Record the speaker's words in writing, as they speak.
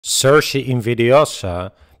Circe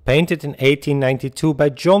Invidiosa, painted in 1892 by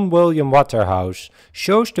John William Waterhouse,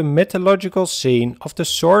 shows the mythological scene of the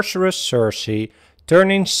sorceress Circe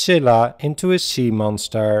turning Scylla into a sea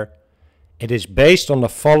monster. It is based on the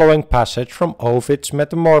following passage from Ovid's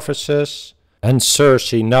Metamorphoses. And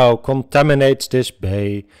Circe now contaminates this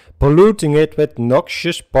bay, polluting it with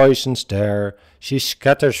noxious poisons there. She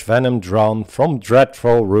scatters venom drawn from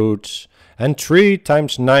dreadful roots, and 3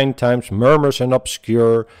 times 9 times murmurs an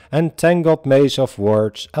obscure and tangled maze of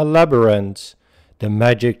words, a labyrinth. The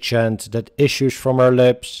magic chant that issues from her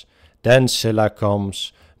lips. Then Scylla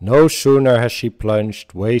comes. No sooner has she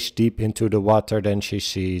plunged waist deep into the water than she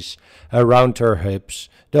sees, around her hips,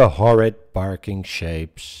 the horrid barking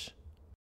shapes.